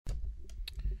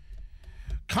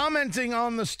Commenting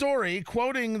on the story,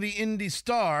 quoting the Indy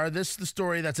Star, this is the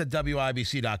story that's at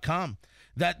WIBC.com,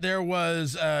 that there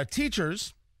was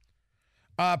teachers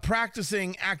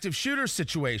practicing active shooter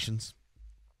situations.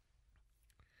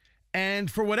 And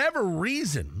for whatever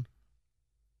reason,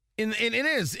 it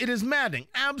is maddening,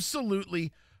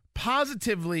 absolutely,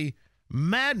 positively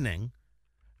maddening.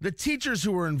 The teachers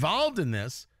who were involved in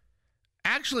this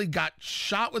actually got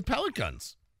shot with pellet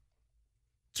guns.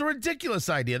 It's a ridiculous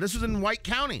idea. This was in White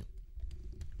County.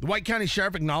 The White County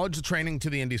Sheriff acknowledged the training to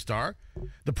the Indy Star.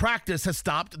 The practice has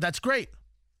stopped. That's great.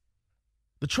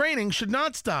 The training should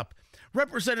not stop.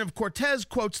 Representative Cortez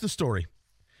quotes the story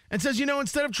and says,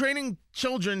 instead of training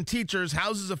children, teachers,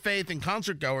 houses of faith, and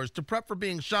concert goers to prep for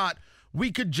being shot,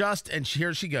 we could just, and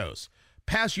here she goes,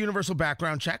 pass universal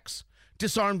background checks,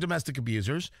 disarm domestic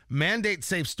abusers, mandate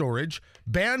safe storage,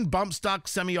 ban bump stock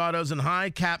semi-autos and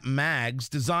high-cap mags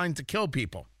designed to kill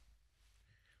people.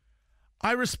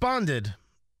 I responded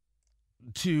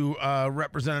to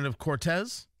Representative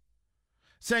Cortez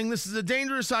saying this is a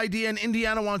dangerous idea and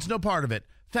Indiana wants no part of it.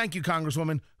 Thank you,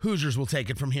 Congresswoman. Hoosiers will take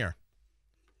it from here.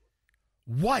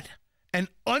 What an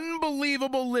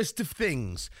unbelievable list of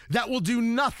things that will do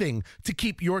nothing to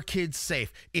keep your kids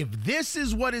safe. If this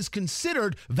is what is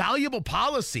considered valuable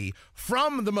policy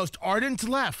from the most ardent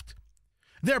left,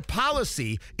 their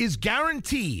policy is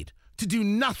guaranteed to do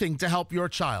nothing to help your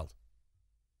child.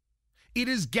 It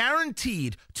is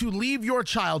guaranteed to leave your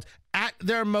child at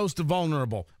their most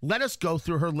vulnerable. Let us go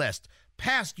through her list.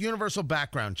 Past universal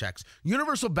background checks.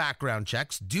 Universal background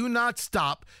checks do not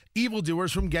stop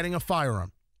evildoers from getting a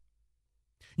firearm.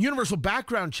 Universal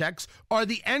background checks are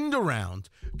the end around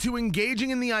to engaging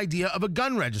in the idea of a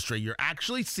gun registry. You're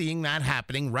actually seeing that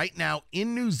happening right now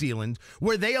in New Zealand,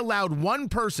 where they allowed one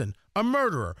person, a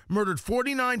murderer, murdered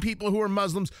 49 people who were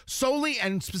Muslims solely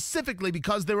and specifically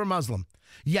because they were Muslim.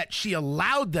 Yet she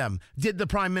allowed them, did the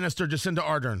Prime Minister Jacinda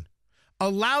Ardern,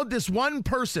 allowed this one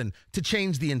person to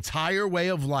change the entire way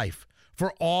of life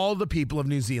for all the people of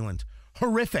New Zealand.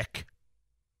 Horrific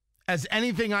as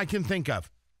anything I can think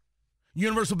of.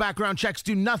 Universal background checks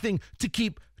do nothing to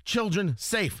keep children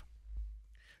safe.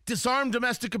 Disarm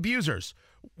domestic abusers.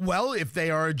 Well, if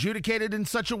they are adjudicated in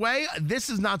such a way, this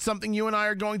is not something you and I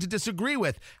are going to disagree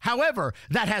with. However,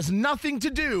 that has nothing to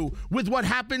do with what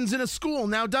happens in a school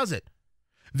now, does it?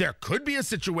 There could be a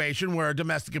situation where a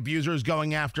domestic abuser is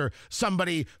going after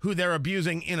somebody who they're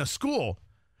abusing in a school,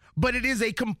 but it is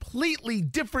a completely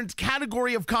different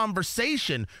category of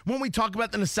conversation when we talk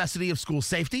about the necessity of school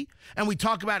safety and we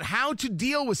talk about how to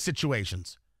deal with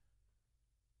situations.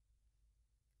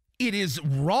 It is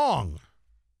wrong.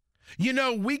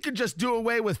 We could just do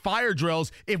away with fire drills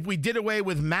if we did away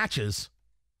with matches.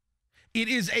 It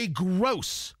is a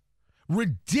gross,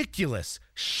 ridiculous,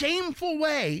 shameful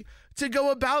way to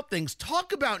go about things.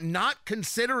 Talk about not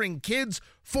considering kids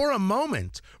for a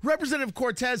moment. Representative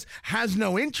Cortez has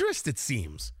no interest, it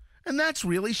seems, and that's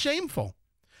really shameful.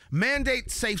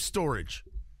 Mandate safe storage.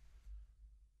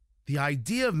 The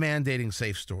idea of mandating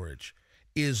safe storage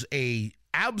is a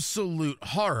absolute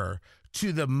horror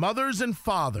to the mothers and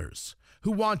fathers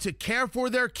who want to care for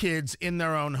their kids in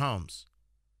their own homes.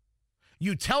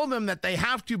 You tell them that they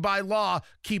have to, by law,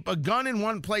 keep a gun in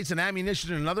one place and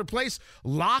ammunition in another place,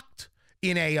 locked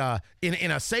in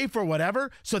a safe or whatever,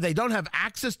 so they don't have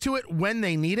access to it when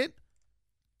they need it.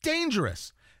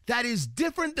 Dangerous. That is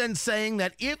different than saying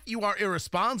that if you are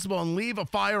irresponsible and leave a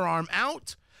firearm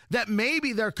out, that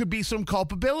maybe there could be some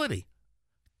culpability.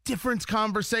 Different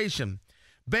conversation.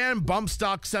 Ban bump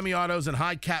stock semi-autos and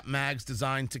high-cap mags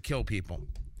designed to kill people.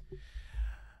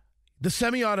 The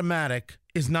semi-automatic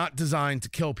is not designed to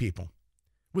kill people.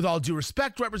 With all due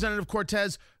respect, Representative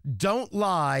Cortez, don't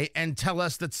lie and tell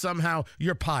us that somehow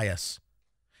you're pious.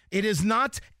 It is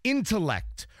not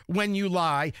intellect when you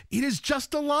lie. It is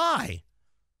just a lie.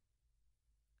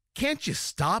 Can't you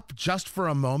stop just for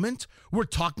a moment? We're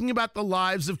talking about the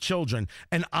lives of children,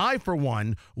 and I, for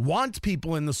one, want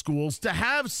people in the schools to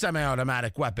have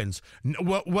semi-automatic weapons,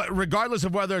 regardless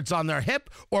of whether it's on their hip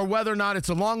or whether or not it's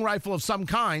a long rifle of some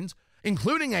kind,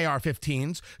 including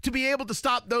AR-15s, to be able to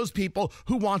stop those people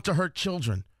who want to hurt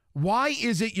children. Why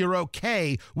is it you're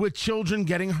okay with children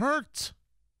getting hurt?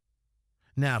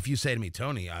 Now, if you say to me,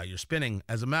 Tony, you're spinning,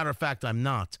 as a matter of fact, I'm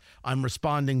not. I'm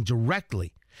responding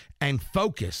directly and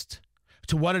focused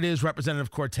to what it is Representative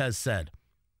Cortez said.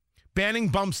 Banning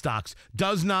bump stocks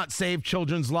does not save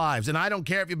children's lives, and I don't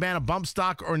care if you ban a bump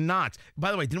stock or not.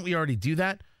 By the way, didn't we already do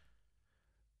that?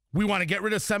 We want to get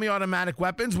rid of semi-automatic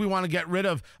weapons. We want to get rid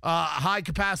of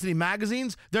high-capacity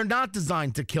magazines. They're not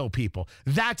designed to kill people.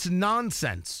 That's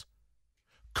nonsense.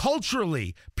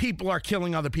 Culturally, people are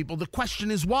killing other people. The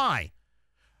question is why.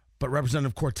 But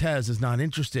Representative Cortez is not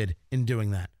interested in doing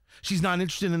that. She's not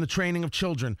interested in the training of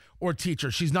children or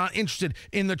teachers. She's not interested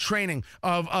in the training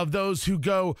of those who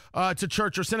go to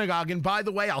church or synagogue. And by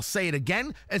the way, I'll say it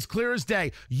again, as clear as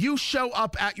day. You show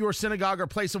up at your synagogue or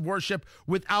place of worship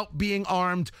without being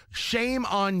armed. Shame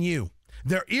on you.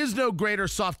 There is no greater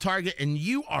soft target, and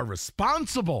you are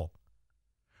responsible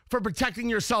for protecting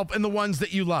yourself and the ones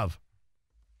that you love.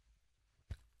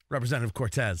 Representative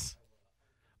Cortez.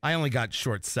 I only got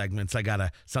short segments. I got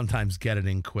to sometimes get it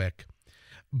in quick.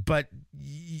 But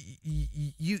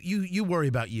you worry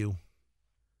about you.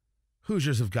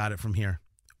 Hoosiers have got it from here.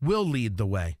 We'll lead the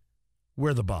way.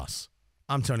 We're the boss.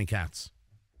 I'm Tony Katz.